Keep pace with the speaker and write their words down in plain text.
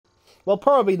Well,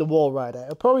 probably the wall rider.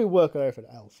 It'll probably work on everything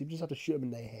else. You just have to shoot him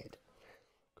in the head.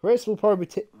 Chris will probably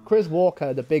Chris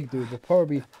Walker, the big dude, he'll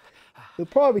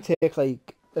probably take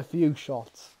like a few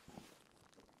shots,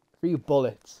 a few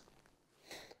bullets.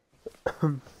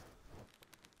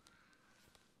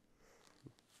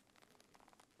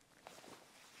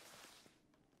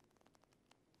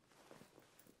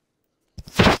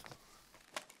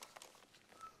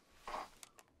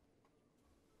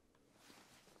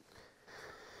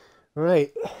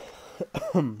 Right.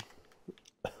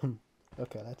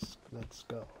 Okay, let's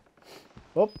go.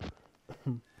 Up.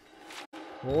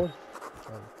 Forward.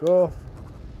 And go.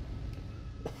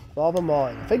 Father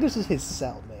Martin. I think this is his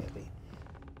cell, maybe.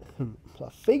 I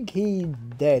think he's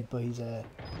dead, but he's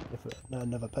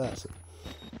another person.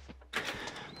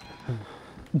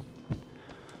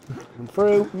 And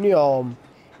through Neom.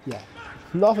 Yeah.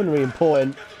 Nothing really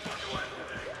important.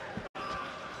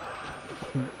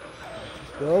 Let's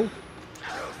go.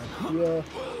 Yeah.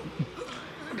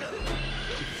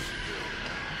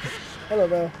 Hello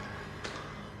there.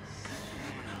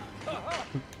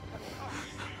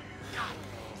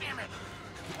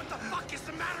 What the fuck is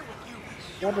the matter with you?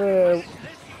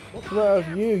 What's the matter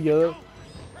with you?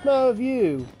 What's the matter with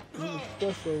you?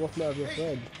 Especially, what's the matter with your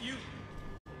friend?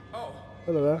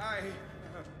 Hello there.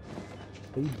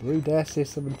 You dare say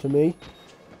something to me?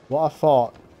 What I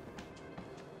thought.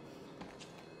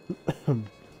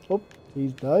 Oh,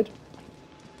 he's died.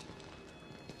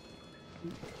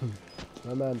 What's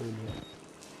my man doing here?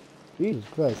 Jesus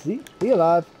Christ, is he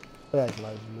alive? Yeah, he's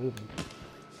alive, he's moving.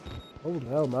 Holy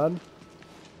hell, man.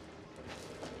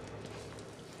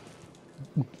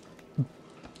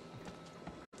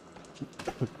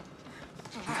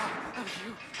 I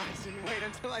didn't wait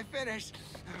until I finished,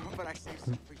 but I saved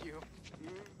some for you.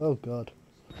 Oh god.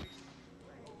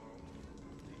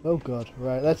 Oh god.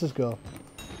 Right, let's just go.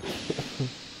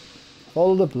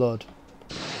 Follow the blood.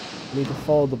 We need to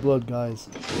follow the blood, guys.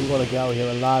 We want to get out of here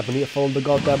alive. We need to follow the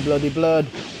goddamn bloody blood.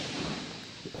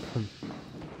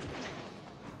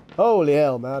 Holy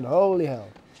hell, man. Holy hell.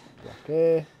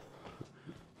 Okay.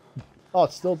 Oh,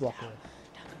 it's still blocking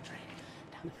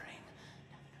it.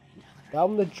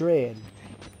 Down the drain.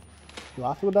 Do I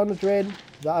have to go down the drain?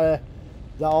 Is that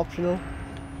optional?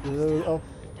 Oh.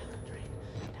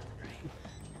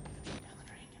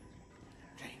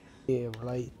 Yeah,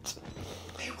 right.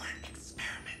 They weren't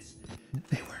experiments.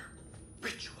 They were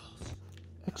rituals.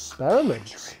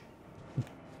 Experiments?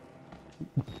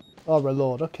 Oh my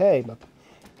lord, okay. My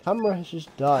camera has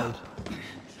just died.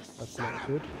 That's not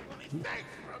good.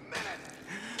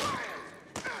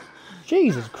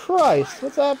 Jesus Christ,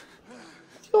 what's up?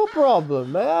 What's your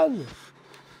problem, man?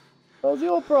 What's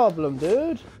your problem,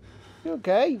 dude? You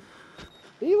okay?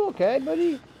 Are you okay,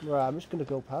 buddy? Right, I'm just gonna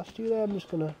go past you there. I'm just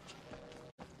gonna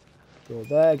go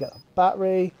there, get a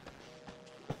battery.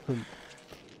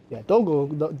 Yeah, don't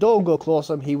go close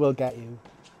to him. He will get you.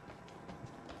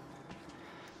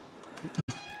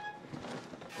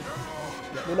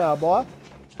 Get me now, boy.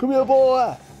 Come here,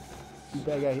 boy. You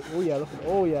better get. Oh yeah,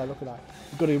 look at that.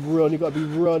 You gotta run. You gotta be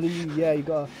running. Yeah, you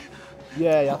gotta.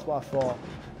 Yeah, that's what I thought.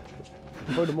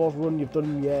 Probably the most run you've done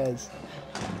in years.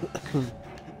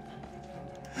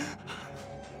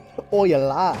 Oh, you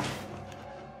laugh.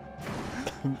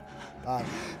 Bang.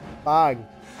 Bang.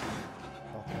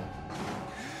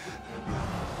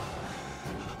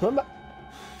 Okay.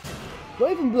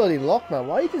 Not even bloody locked, man.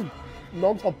 Why are you just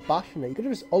non-stop bashing it? You could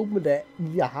have just opened it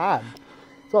with your hand.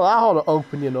 It's not that hard to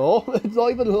open, you know. It's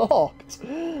not even locked.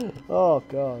 Oh,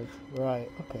 God. Right,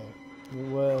 okay.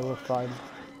 We're fine.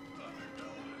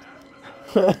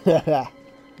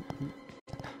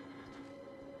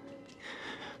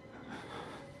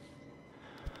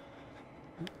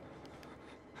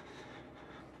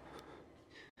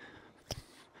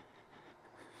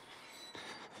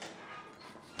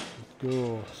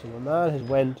 Go. So my man has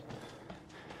went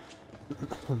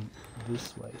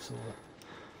this way, so we're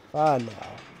fine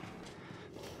now.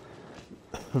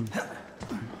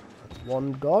 That's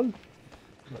one gone.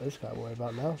 What this guy worry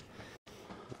about now?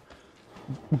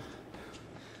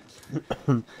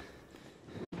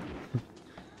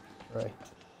 Right.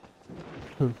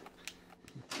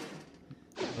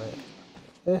 Right.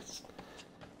 This.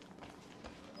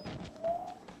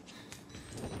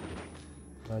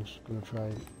 I'm just gonna try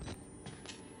and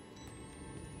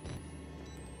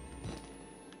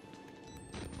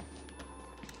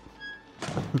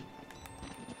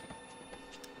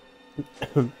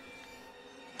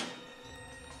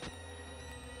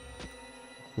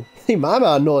see, my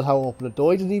man knows how to open a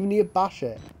door, he doesn't even need to bash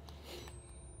it.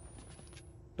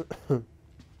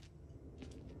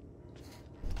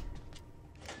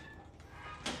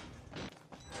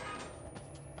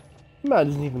 The man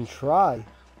doesn't even try.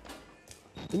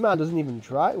 The man doesn't even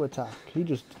try to attack.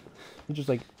 He's just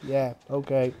like, yeah,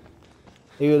 okay.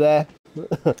 Are you there?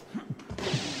 Dang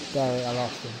it, I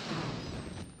lost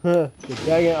him.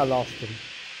 Dang it, I lost him.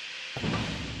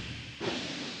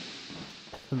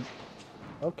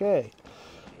 Okay.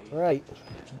 Right.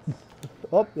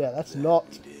 Oh, yeah, that's not...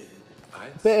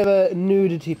 Bit of a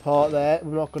nudity part there.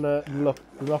 We're not gonna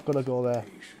go there.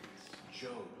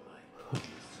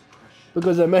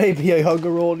 Because there may be a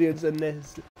younger audience in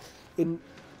this. In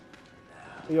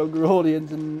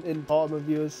part of my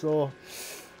viewers, so...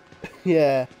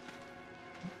 Yeah.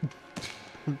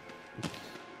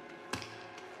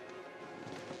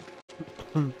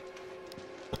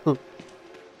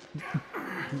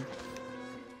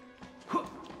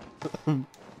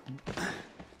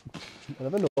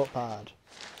 Another notepad.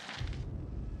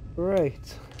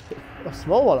 Right. A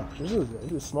small one actually.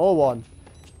 This is a small one.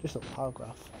 Just a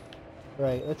paragraph.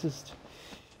 Right, let's just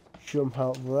jump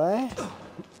out there.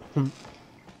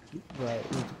 Right,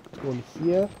 let's go in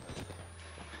here.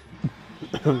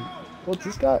 What's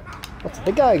this guy? What's the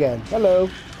big guy again? Hello.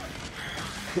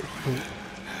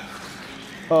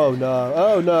 Oh no,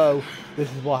 oh no.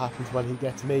 This is what happens when he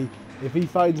gets me. If he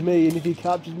finds me and if he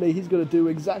captures me, he's going to do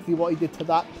exactly what he did to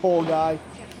that poor guy.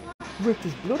 Ripped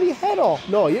his bloody head off.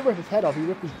 No, he didn't rip his head off. He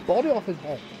ripped his body off his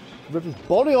head. He ripped his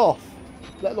body off.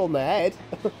 Let alone the head.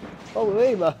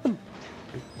 Holy man.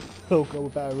 Oh god, we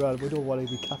better run. We don't want to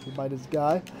be captured by this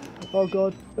guy. Oh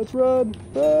god, let's run.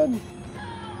 Run.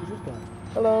 Who's this guy?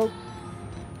 Hello.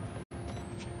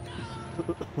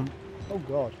 Oh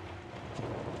god.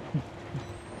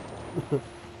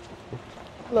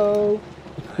 Hello.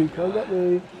 You can't get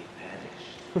me.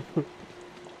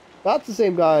 That's the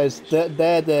same guys.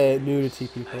 They're the nudity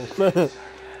people.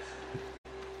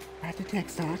 I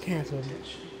detect sarcasm.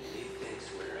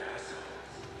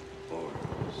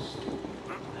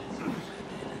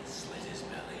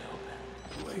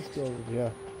 Let's go over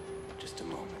here. Just a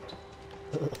moment.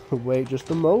 Wait just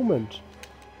a moment.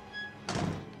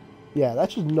 Yeah,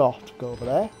 let's just not go over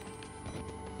there.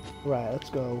 Right, let's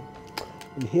go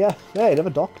in here. Hey, another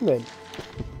document.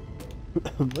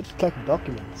 Let's just collect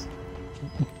documents.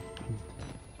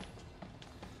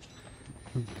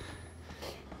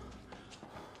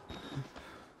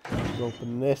 Let's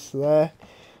open this there.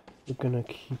 We're gonna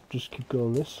just keep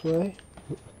going this way.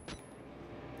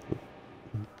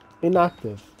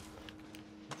 Inactive.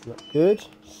 That's not good.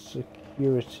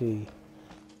 Security.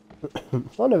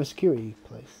 Oh no, a security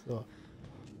place. Oh.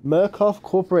 Murkoff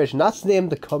Corporation. That's the name of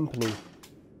the company.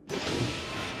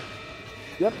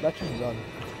 Yep, let's just run.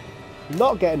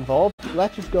 Not get involved.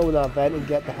 Let's just go in that vent and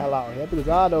get the hell out of here because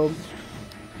I do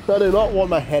not want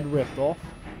my head ripped off.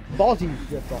 Body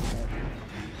ripped off head.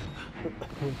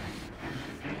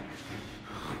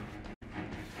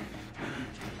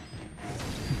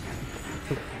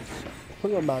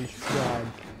 Look at man's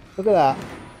trying. Look at that.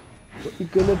 What you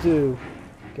gonna do?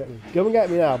 Get me. Come and get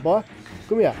me now, boy.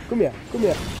 Come here. Come here. Come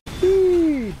here.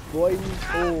 Whee! Boy.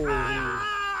 Oh.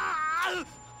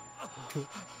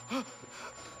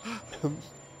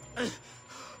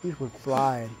 These were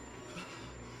flying.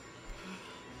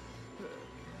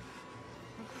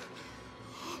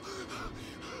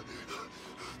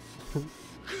 I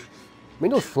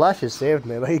mean, those flashes saved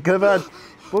me. Like, if I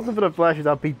wasn't for the flashes,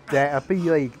 I'd be dead. I'd be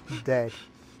like dead.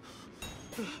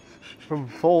 From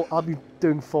full, I'd be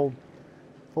doing full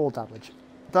damage.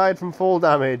 Died from full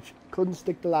damage. Couldn't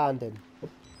stick the landing.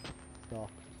 Oh,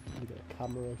 you got a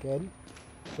camera again.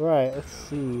 Right, let's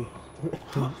see.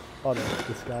 Oh no,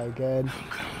 this guy again.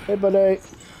 Hey buddy,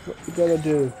 what you gonna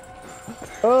do?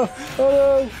 Oh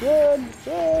no, run,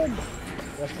 run!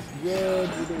 That's just good,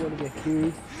 we don't want to get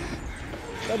killed.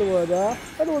 I don't want that.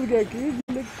 I don't want to get killed.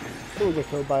 I don't want to get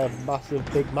killed by a massive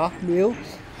Big Mac meal.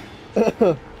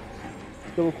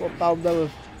 Don't put a pound down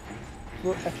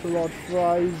with extra large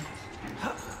fries.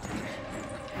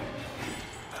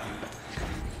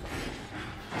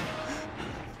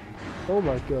 Oh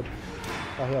my god.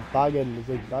 I hear banging, there's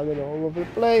like banging all over the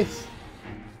place.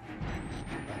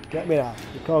 Get me now.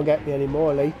 You can't get me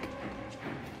anymore, like.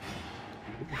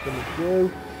 What are you gonna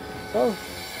do? Oh,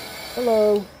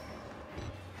 hello.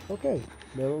 Okay,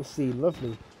 no little scene,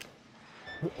 lovely.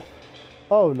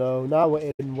 Oh no, now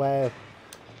we're in where?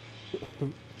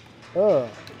 Oh.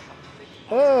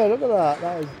 Oh, look at that.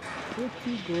 That is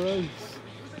pretty gross.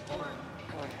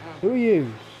 Who are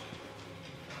you?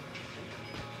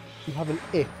 You have an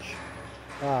itch.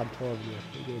 Ah, I'm telling you.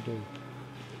 What are you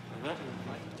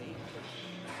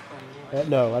gonna do?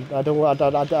 No,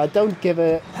 I don't give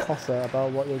a tosser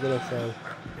about what you're gonna say.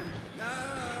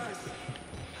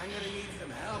 I'm gonna need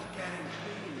some help getting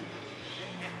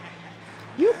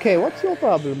You okay? What's your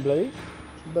problem, buddy?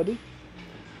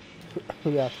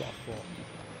 Yeah, that's what I thought.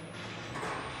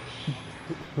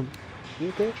 You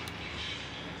okay?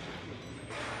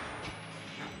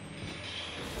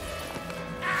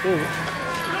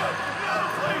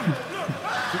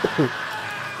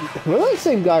 We're the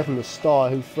same guy from the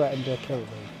start who threatened to kill me.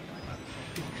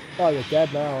 Oh, you're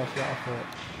dead now, that's what I thought.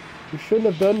 You shouldn't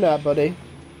have done that, buddy.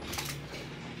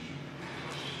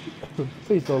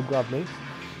 Please don't grab me.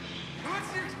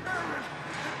 What's the experiment?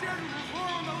 The dead will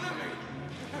reform the living.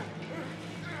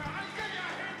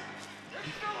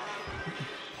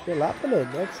 Still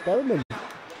happening, the experiment.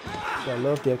 I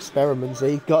love the experiments,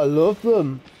 eh? Gotta love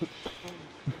them.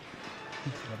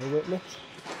 Never witness.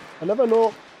 I never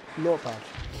know. Notepad.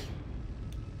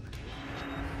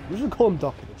 We should call them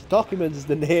documents. Documents is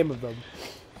the name of them.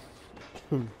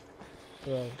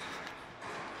 Right.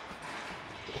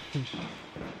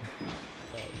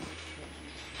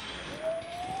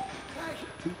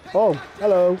 Oh,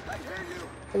 hello.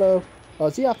 Hello. Oh,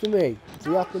 is he after me? Is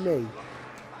he after me?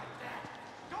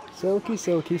 Silky,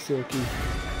 silky, silky.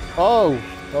 Oh!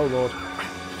 Oh, Lord.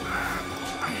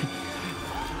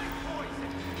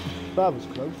 That was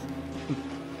close.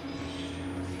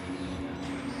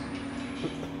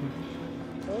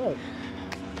 Alright.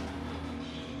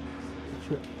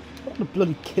 I'm gonna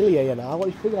bloody kill you now. What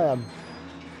do you think I am?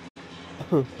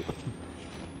 Right.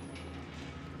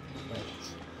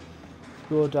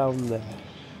 Go down there.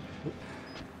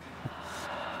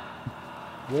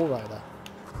 Wall rider.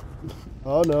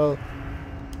 Oh no.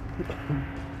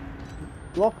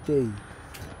 Block D.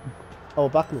 Oh,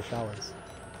 back in the showers.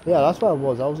 Yeah, that's where I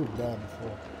was. I wasn't there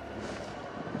before.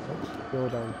 Let's go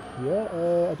down here.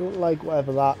 I don't like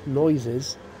whatever that noise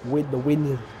is. With the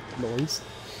wind noise.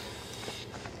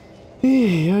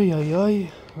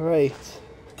 Right.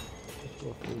 Let's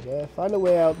go through there. Find a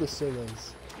way out the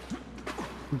sewers.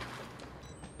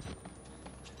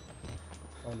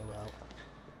 Find a way out.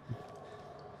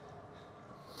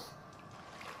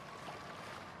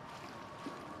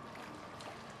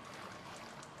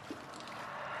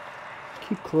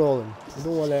 Keep crawling. I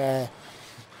don't want to.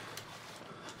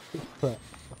 Right.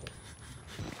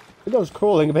 I think I was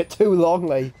crawling a bit too long,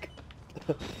 like.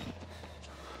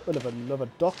 Another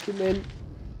document.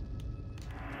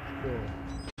 Oh.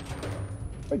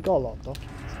 I got a lot of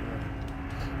documents.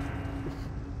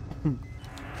 Yeah.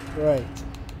 Right.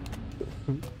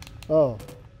 Oh.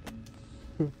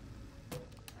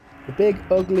 The big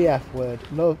ugly F word.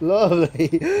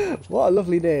 Lovely. What a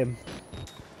lovely name.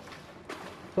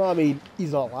 Well, I mean,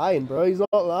 he's not lying, bro. He's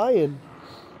not lying.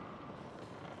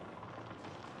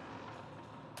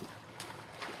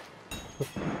 So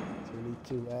we need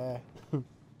to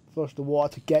flush the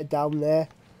water to get down there.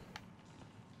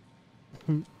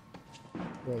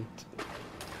 Right.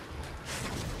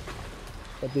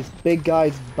 But this big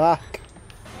guy's back.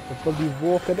 There's gonna be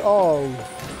walking. Oh,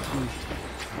 geez.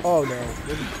 Oh no.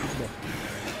 No.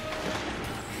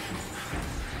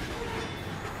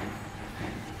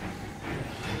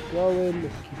 Going,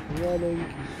 let's keep running,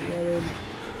 keep running.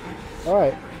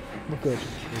 Alright, we're good.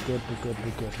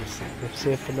 We're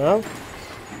safe for now.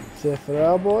 Safe for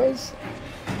now, boys.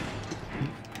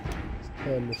 Let's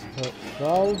turn this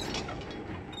valve.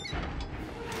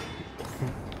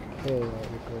 Okay, right,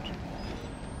 we're good.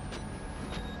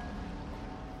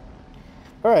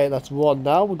 Alright, that's one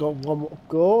now. We've got one more to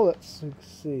go. Let's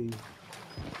see.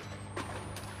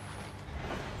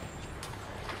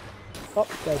 Oh,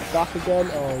 they're back again.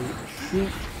 Oh,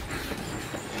 shoot.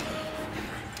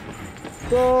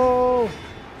 Go!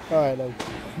 Alright, then.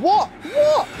 What?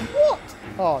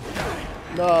 Oh,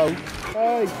 no.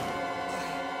 Hey!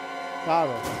 Damn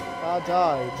it. I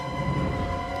died.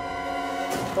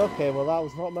 Okay, well, that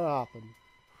was not going to happen.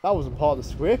 That wasn't part of the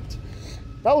script.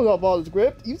 That was not part of the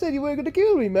script. You said you weren't going to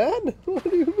kill me, man. What do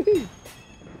you mean?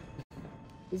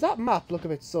 Does that map look a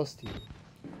bit sus to you?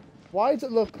 Why does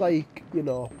it look like, you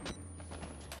know...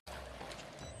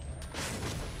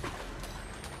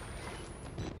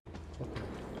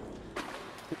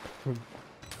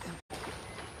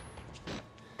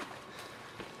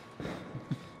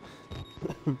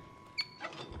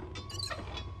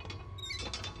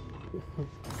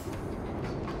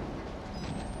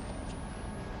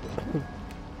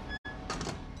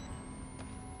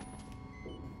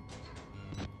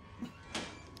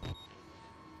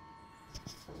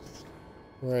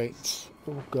 Right,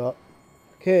 what we've got.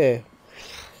 Okay,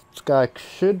 this guy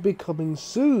should be coming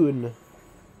soon.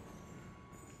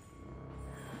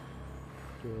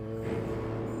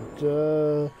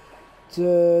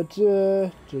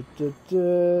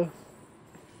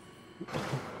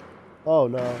 Oh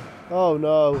no, oh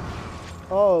no,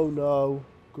 oh no,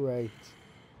 great.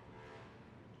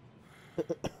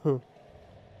 Where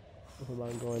am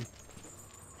I going?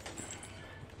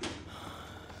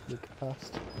 Sneak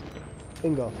past.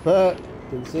 Bingo.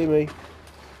 Didn't see me.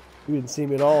 You didn't see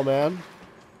me at all, man.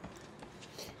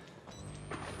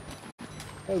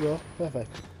 There we go. Perfect.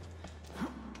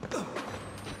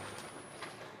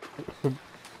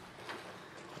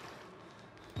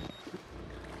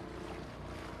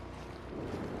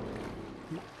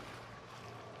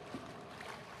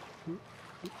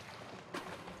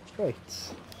 Right.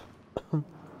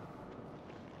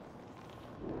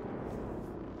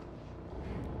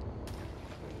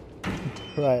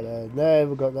 Right, now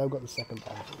we've got the second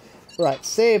part. Right,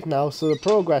 save now, so the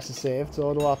progress is saved, so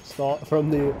I don't have to start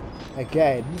from the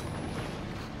again.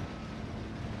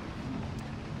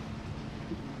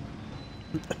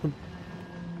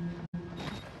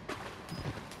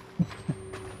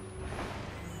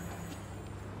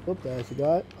 Oh, there's the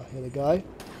guy. I hear the guy.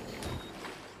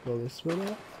 Go this way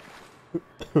now.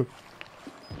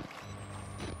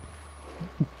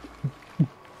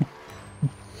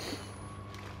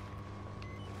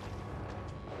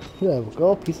 There we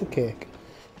go, piece of cake.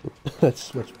 Let's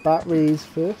switch batteries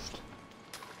first.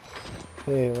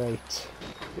 Okay, right.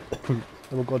 Then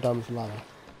we'll go down this ladder.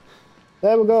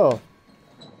 There we go.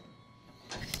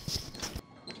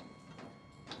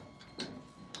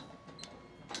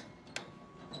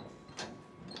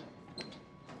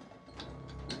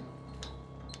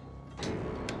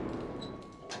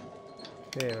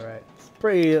 Okay, right. It's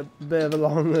pretty a bit of a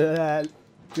long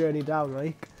journey down,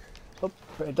 like. Oh,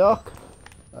 pretty dark.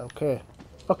 Okay.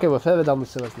 Okay, we're further down the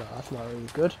sewers now. That's not really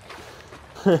good.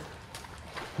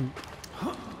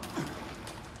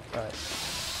 Right.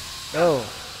 Oh.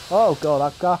 Oh god,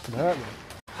 that gas can hurt me.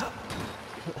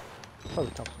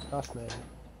 Probably toxic gas, maybe.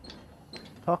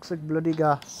 Toxic bloody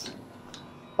gas.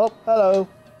 Oh, hello.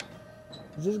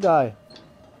 Who's this guy?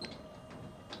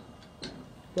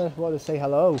 I just want to say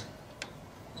hello.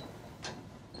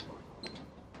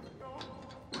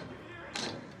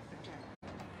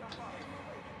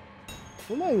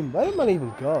 Where did man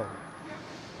even go?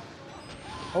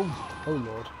 Oh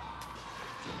lord.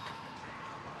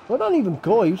 Where did I even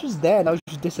go? He was just there, now he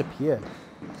just disappeared.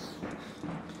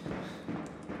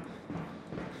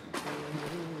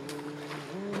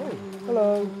 Oh,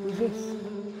 hello, who's this?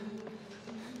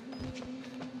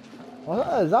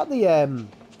 Oh, is that the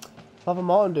Papa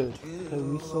Martin dude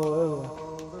who we saw earlier?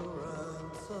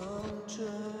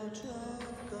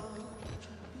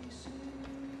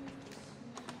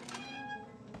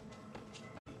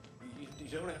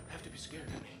 You don't have to be scared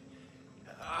of me.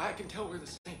 I can tell we're the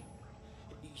same.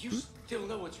 You still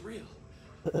know it's real.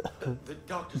 The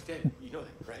doctor's dead. You know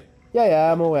that, right? Yeah,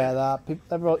 I'm aware of that.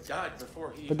 Everyone, Died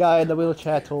before he. the guy in the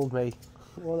wheelchair told me.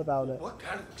 What about it? What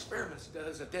kind of experiments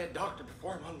does a dead doctor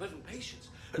perform on living patients?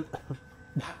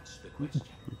 That's the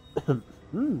question.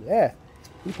 Yeah.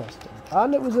 Interesting.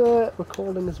 And it was a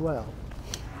recording as well.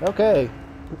 Okay.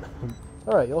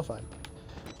 Alright, you're fine.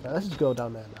 Now, let's just go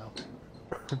down there now.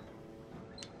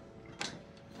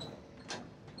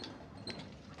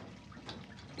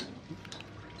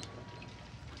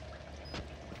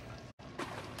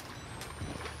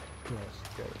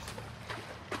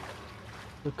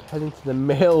 Look, heading to the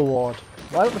male ward.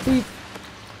 Why not the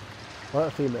Why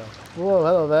not the female? Whoa,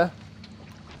 hello there.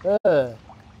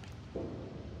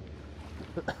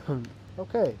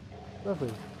 Okay,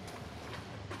 lovely.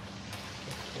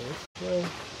 Let's go this way.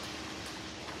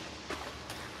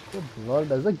 Good blood.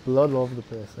 There's like blood all over the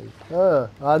place. Like,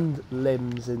 and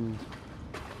limbs and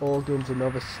organs and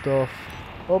other stuff.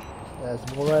 Oh,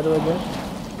 there's more rider again.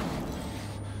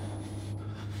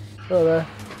 Oh, there.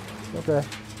 Okay.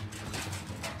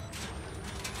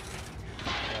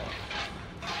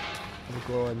 We'll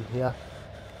go in here.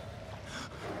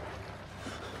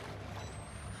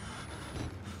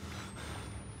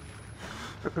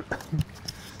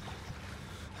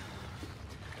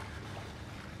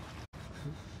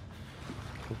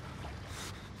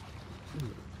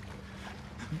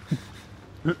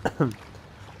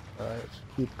 Alright,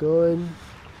 keep going.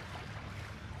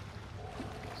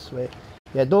 This way.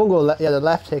 Yeah, don't go left. Yeah, the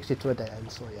left takes you to a dead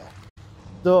end, so yeah.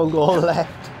 Don't go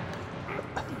left.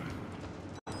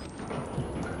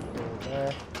 Go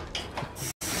there.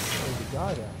 There's a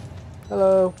guy there.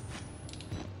 Hello.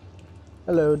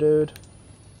 Hello, dude.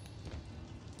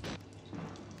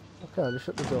 Okay, I'll just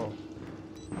shut the door.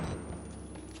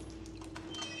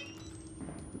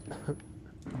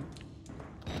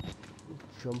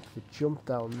 Jump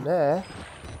down there.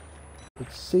 We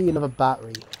can see another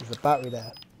battery. There's a battery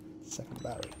there. Second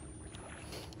battery.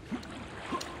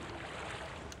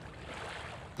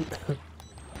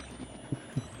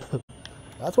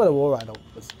 That's where the war rhino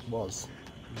was.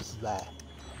 It was there.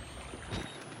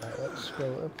 Right, let's go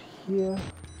up here.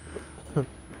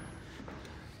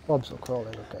 Bob's still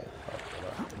crawling, okay.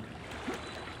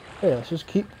 Yeah, let's just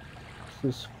keep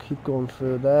going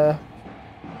through there.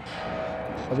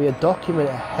 There'll be a document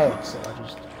ahead, so I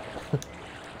just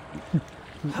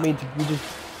I mean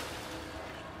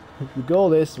you go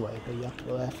this way, but you have to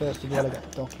go there first if you want to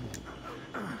get the document.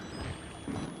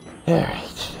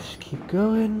 Alright, just keep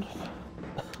going.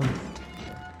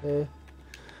 There.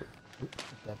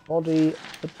 Their body,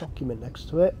 the document next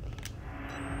to it.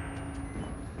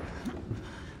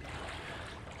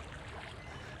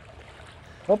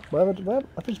 Oh, where?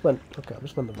 I just went. Okay, I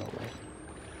just went the wrong way.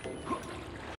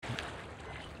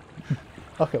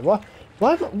 Okay,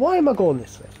 why am I going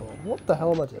this way for? What the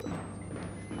hell am I doing?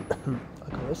 I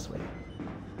go this way.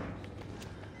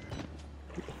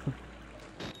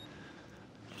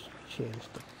 Just change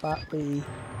the battery.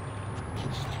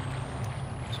 Just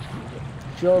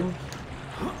jump.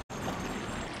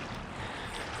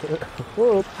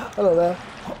 Whoa, hello there.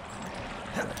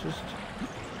 Just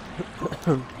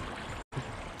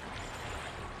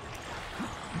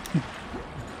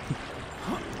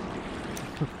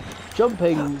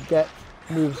jumping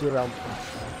moves you around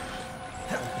faster.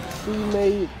 See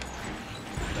me?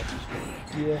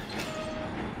 Yeah.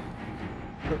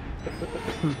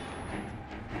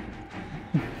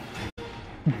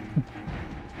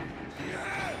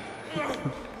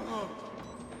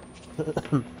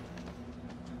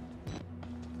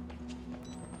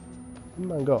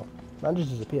 Man, go. Man just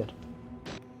disappeared.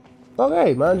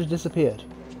 Okay, man just disappeared.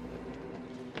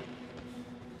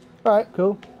 Alright,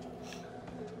 cool.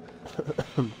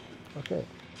 Okay.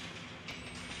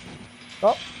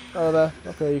 Oh, there.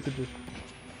 Okay, you could just...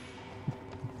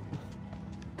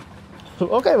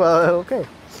 Okay, well, okay.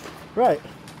 Right.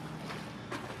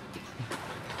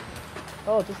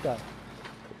 Oh, this guy.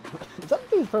 Is that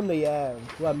dude from the,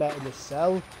 who I met in the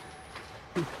cell?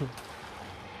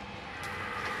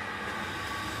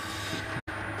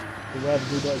 Where the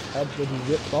dude got his head when he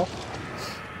ripped off?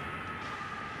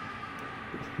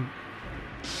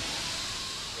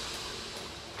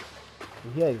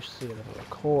 Yeah, you see another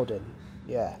recording.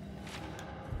 Yeah.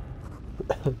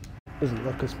 Doesn't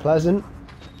look as pleasant.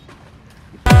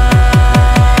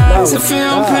 No,